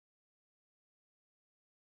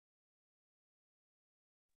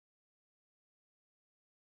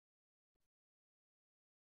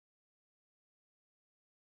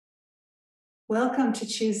Welcome to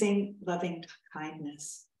Choosing Loving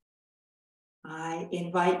Kindness. I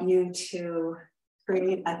invite you to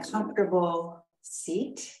create a comfortable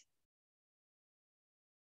seat.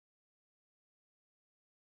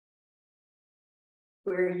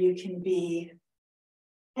 Where you can be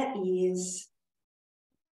at ease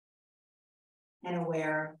and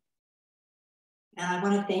aware. And I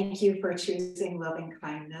want to thank you for choosing loving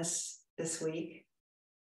kindness this week.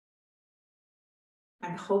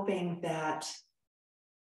 I'm hoping that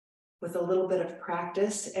with a little bit of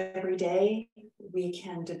practice every day, we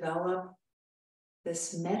can develop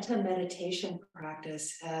this Metta Meditation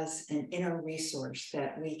practice as an inner resource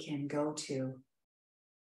that we can go to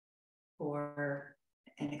for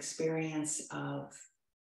an experience of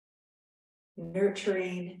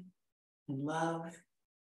nurturing and love.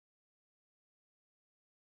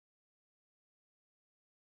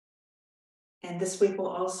 And this week we'll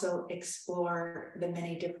also explore the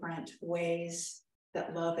many different ways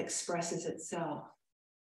that love expresses itself.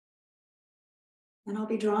 And I'll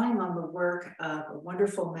be drawing on the work of a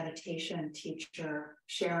wonderful meditation teacher,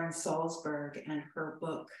 Sharon Salzberg, and her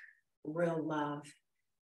book, Real Love.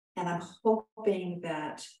 And I'm hoping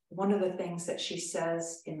that one of the things that she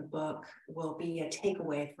says in the book will be a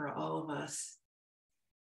takeaway for all of us,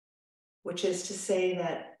 which is to say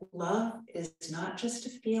that love is not just a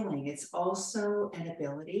feeling, it's also an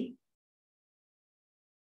ability.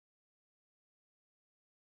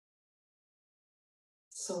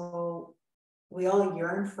 So we all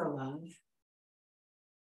yearn for love,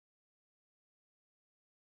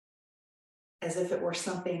 as if it were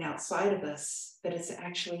something outside of us, but it's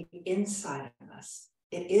actually inside of us.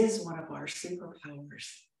 It is one of our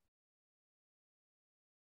superpowers.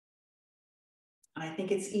 I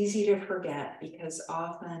think it's easy to forget because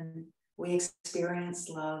often we experience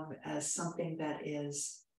love as something that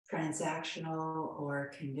is transactional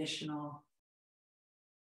or conditional.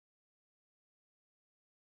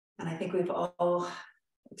 And I think we've all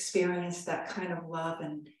experienced that kind of love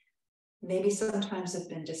and maybe sometimes have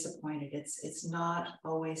been disappointed. It's not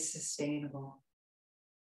always sustainable.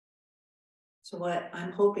 So what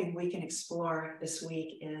I'm hoping we can explore this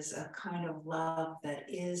week is a kind of love that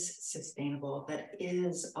is sustainable, that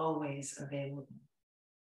is always available.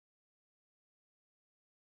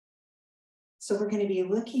 So we're going to be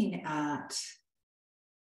looking at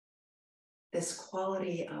this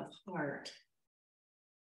quality of heart.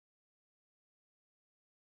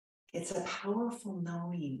 It's a powerful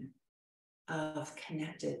knowing of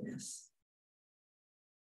connectedness.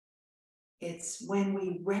 It's when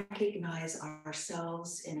we recognize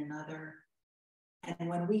ourselves in another and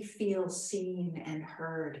when we feel seen and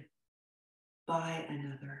heard by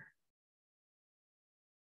another.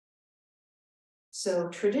 So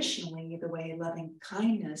traditionally, the way loving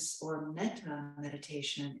kindness or metta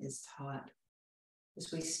meditation is taught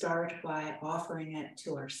is we start by offering it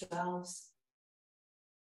to ourselves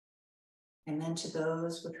and then to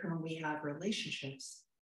those with whom we have relationships.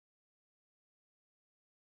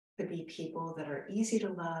 Could be people that are easy to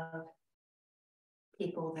love,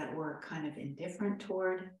 people that we're kind of indifferent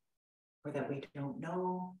toward, or that we don't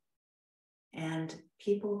know, and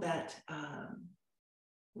people that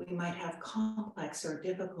we might have complex or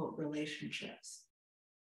difficult relationships.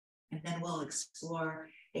 And then we'll explore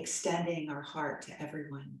extending our heart to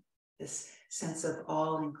everyone, this sense of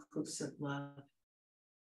all-inclusive love.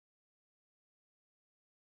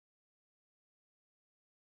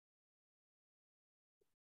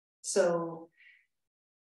 So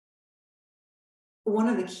one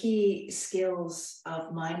of the key skills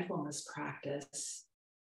of mindfulness practice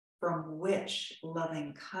from which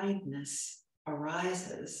loving kindness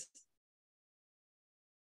arises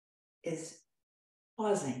is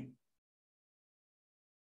pausing.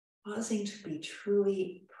 Pausing to be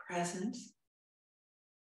truly present.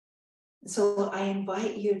 So I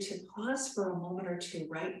invite you to pause for a moment or two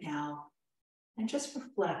right now and just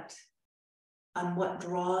reflect on what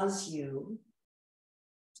draws you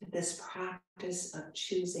to this practice of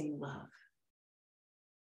choosing love.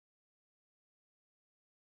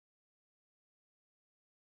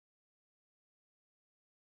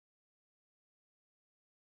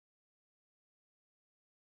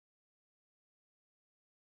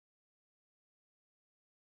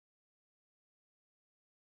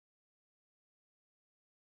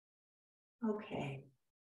 Okay,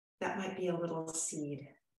 that might be a little seed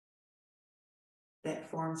that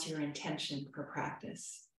forms your intention for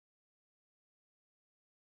practice.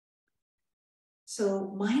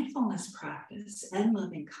 So mindfulness practice and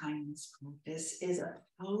loving kindness practice is a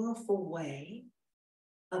powerful way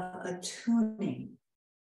of attuning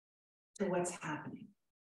to what's happening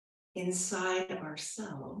inside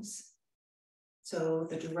ourselves So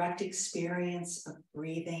the direct experience of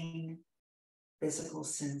breathing, physical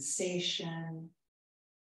sensation,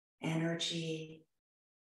 energy,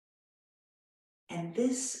 and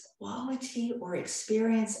this quality or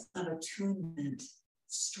experience of attunement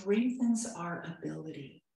strengthens our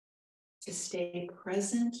ability to stay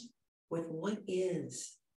present with what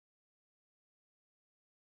is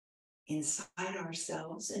inside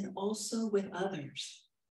ourselves and also with others.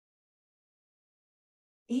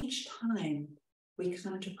 Each time we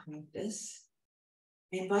come to practice,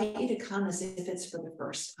 I invite you to come as if it's for the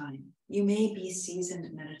first time. You may be seasoned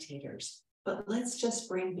meditators, but let's just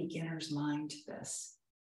bring beginner's mind to this.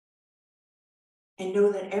 And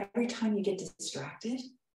know that every time you get distracted,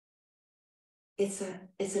 it's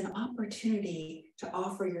an opportunity to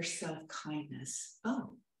offer yourself kindness.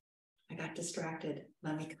 Oh, I got distracted.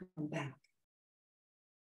 Let me come back.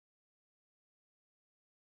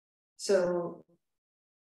 So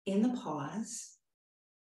in the pause,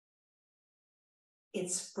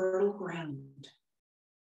 it's fertile ground.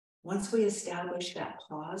 Once we establish that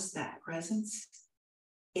pause, that presence,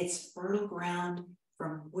 it's fertile ground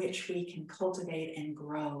from which we can cultivate and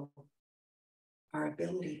grow our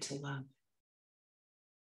ability to love.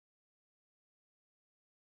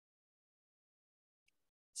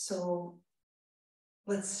 So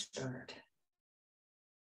let's start.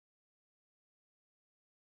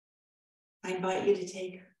 I invite you to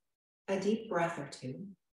take a deep breath or two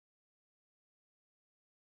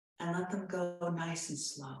and let them go nice and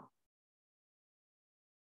slow.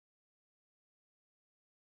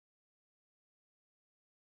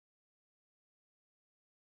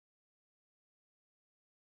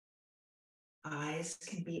 Eyes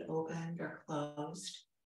can be opened or closed.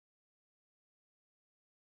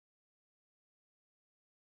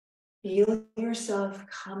 Feel yourself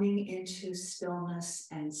coming into stillness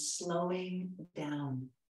and slowing down.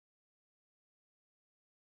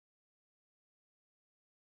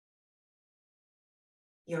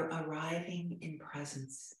 You're arriving in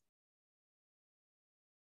presence.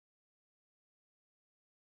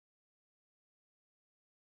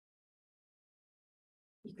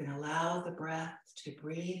 You can allow the breath to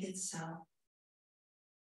breathe itself.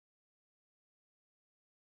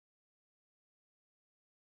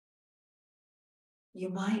 You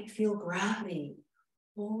might feel gravity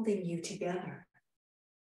holding you together.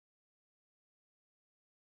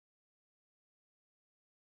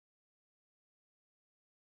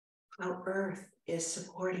 How earth is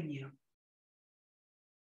supporting you.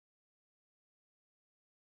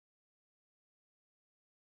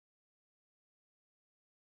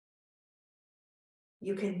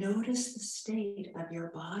 You can notice the state of your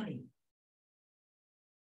body.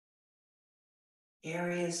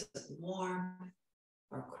 Areas of warmth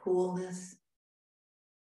or coolness,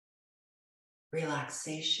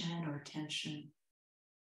 relaxation or tension.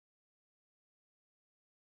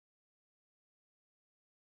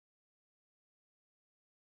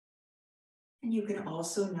 And you can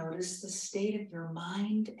also notice the state of your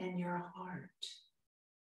mind and your heart,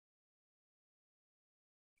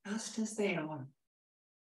 just as they are.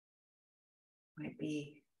 Might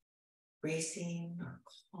be racing or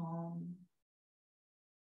calm,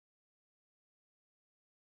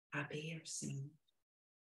 happy or sad.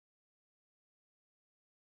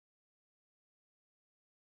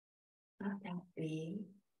 Let that be.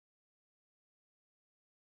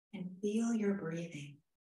 And feel your breathing.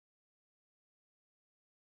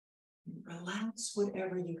 And relax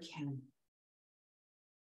whatever you can.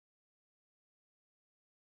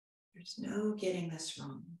 There's no getting this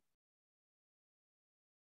wrong.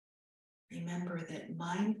 Remember that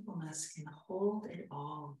mindfulness can hold it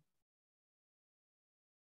all.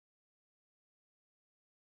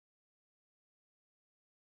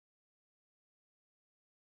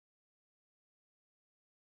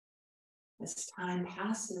 As time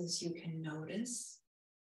passes, you can notice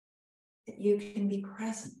that you can be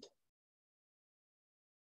present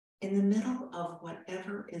in the middle of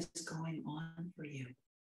whatever is going on for you.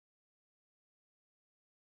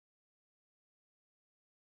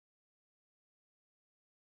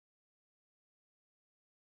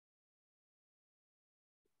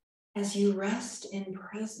 As you rest in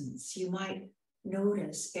presence, you might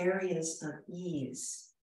notice areas of ease.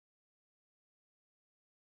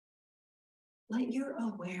 Let your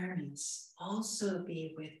awareness also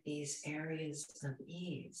be with these areas of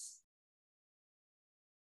ease.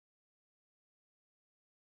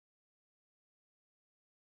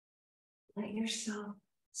 Let yourself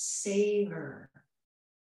savor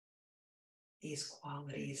these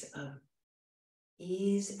qualities of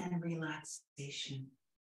ease and relaxation.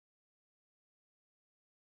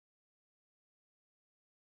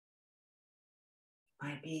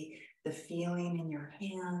 Might be the feeling in your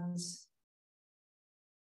hands,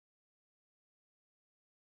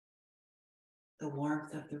 the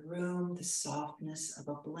warmth of the room, the softness of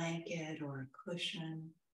a blanket or a cushion.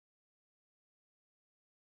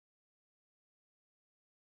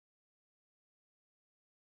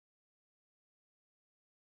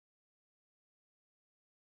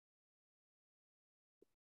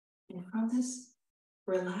 And from this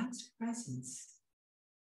relaxed presence,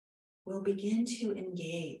 we'll begin to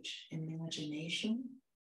engage in imagination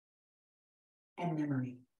and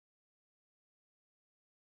memory.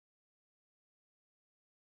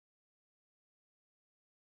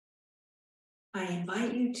 I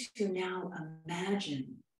invite you to now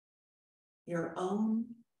imagine your own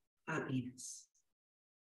happiness.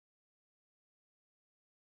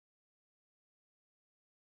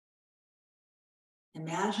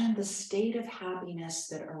 Imagine the state of happiness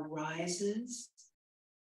that arises,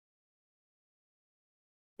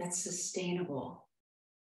 that's sustainable,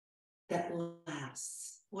 that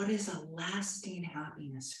lasts. What is a lasting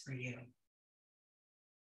happiness for you?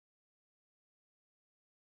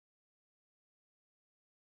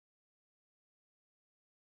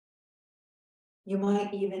 You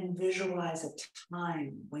might even visualize a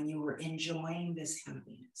time when you were enjoying this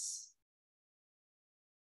happiness.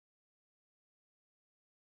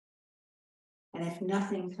 And if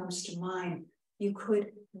nothing comes to mind, you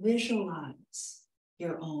could visualize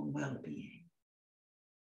your own well-being,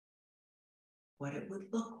 what it would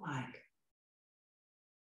look like,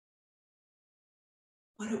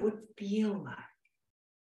 what it would feel like.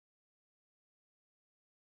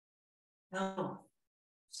 Health,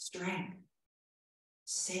 strength,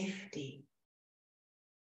 safety,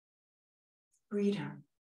 freedom,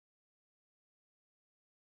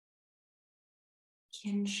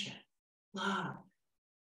 kinship, love,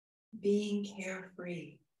 being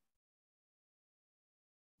carefree.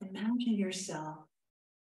 Imagine yourself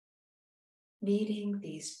meeting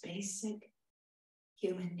these basic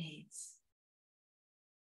human needs.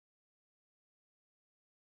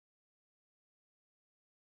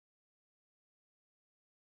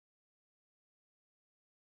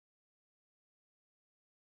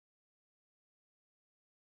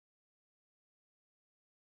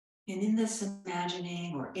 And in this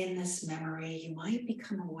imagining or in this memory, you might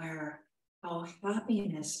become aware how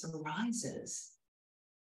happiness arises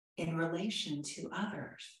in relation to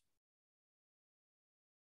others.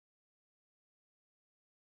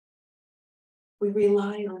 We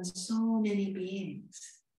rely on so many beings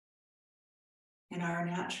in our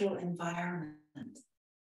natural environment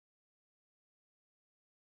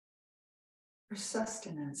for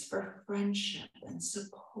sustenance, for friendship and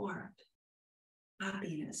support,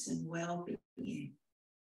 happiness and well-being.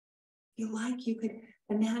 If you like, you could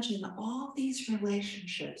imagine all these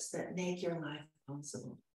relationships that make your life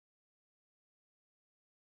possible.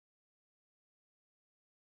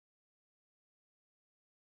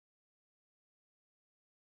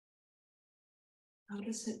 How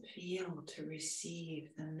does it feel to receive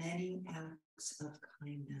the many acts of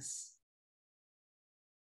kindness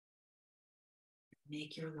that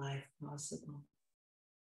make your life possible?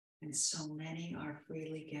 And so many are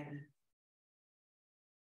freely given.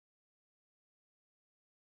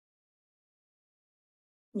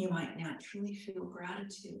 You might naturally feel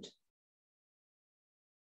gratitude.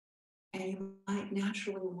 And you might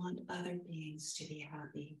naturally want other beings to be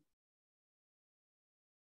happy.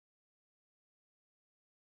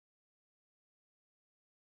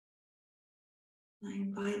 I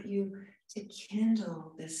invite you to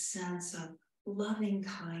kindle this sense of loving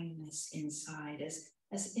kindness inside as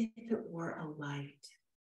if it were a light.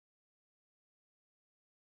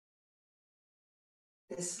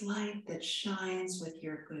 This light that shines with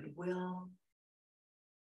your goodwill,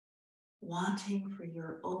 wanting for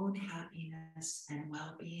your own happiness and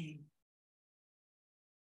well-being.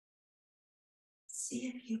 See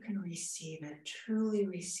if you can receive it, truly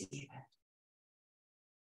receive it.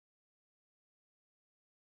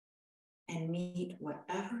 And meet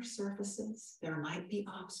whatever surfaces, there might be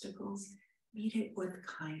obstacles, meet it with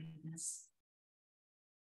kindness.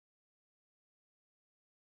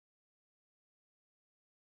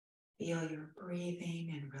 Feel your breathing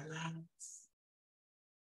and relax.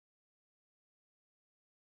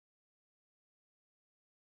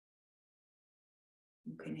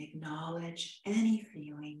 You can acknowledge any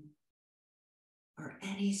feeling or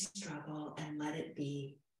any struggle and let it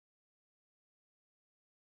be.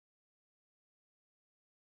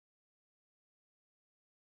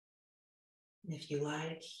 And if you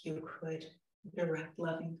like, you could direct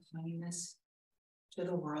loving kindness to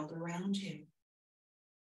the world around you.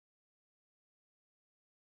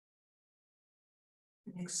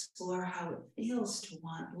 and explore how it feels to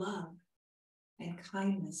want love and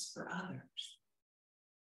kindness for others.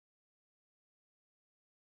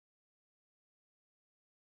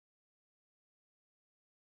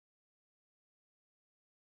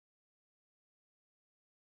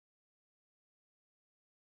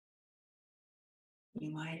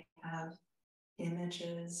 You might have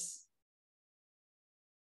images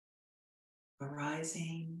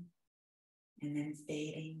arising and then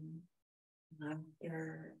fading,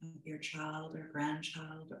 laughter of your child or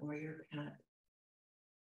grandchild or your pet.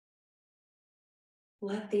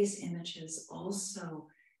 Let these images also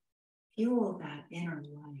fuel that inner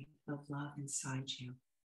light of love inside you.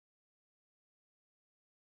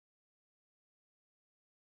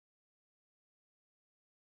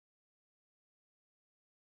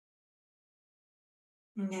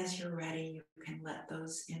 And as you're ready, you can let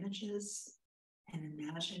those images and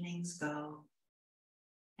imaginings go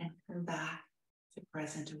and come back to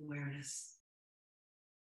present awareness.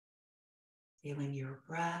 Feeling your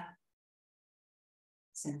breath,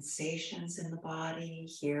 sensations in the body,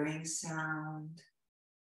 hearing sound.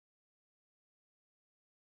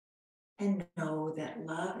 And know that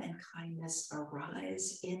love and kindness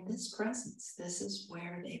arise in this presence. This is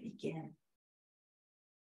where they begin.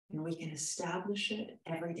 And we can establish it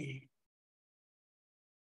every day.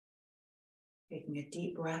 Taking a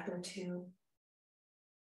deep breath or two,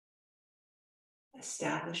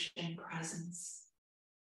 establishing presence,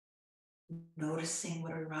 noticing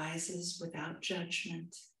what arises without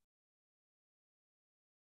judgment,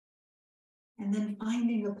 and then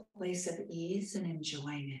finding a place of ease and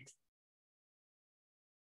enjoying it.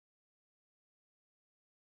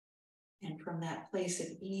 And from that place of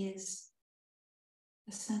ease,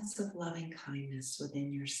 a sense of loving kindness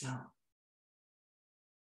within yourself.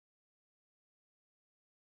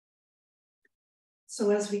 So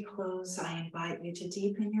as we close, I invite you to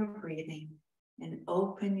deepen your breathing and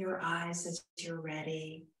open your eyes as you're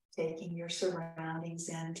ready, taking your surroundings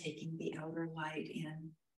in, taking the outer light in.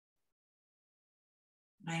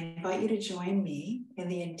 And I invite you to join me in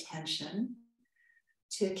the intention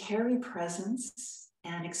to carry presence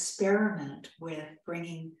and experiment with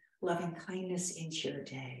bringing loving kindness into your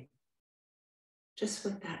day. Just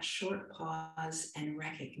with that short pause and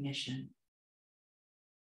recognition.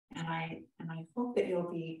 And I hope that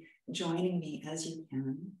you'll be joining me as you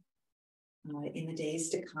can in the days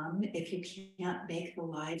to come. If you can't make the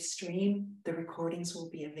live stream, the recordings will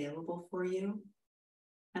be available for you.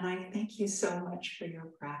 And I thank you so much for your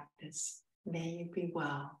practice. May you be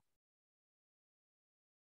well.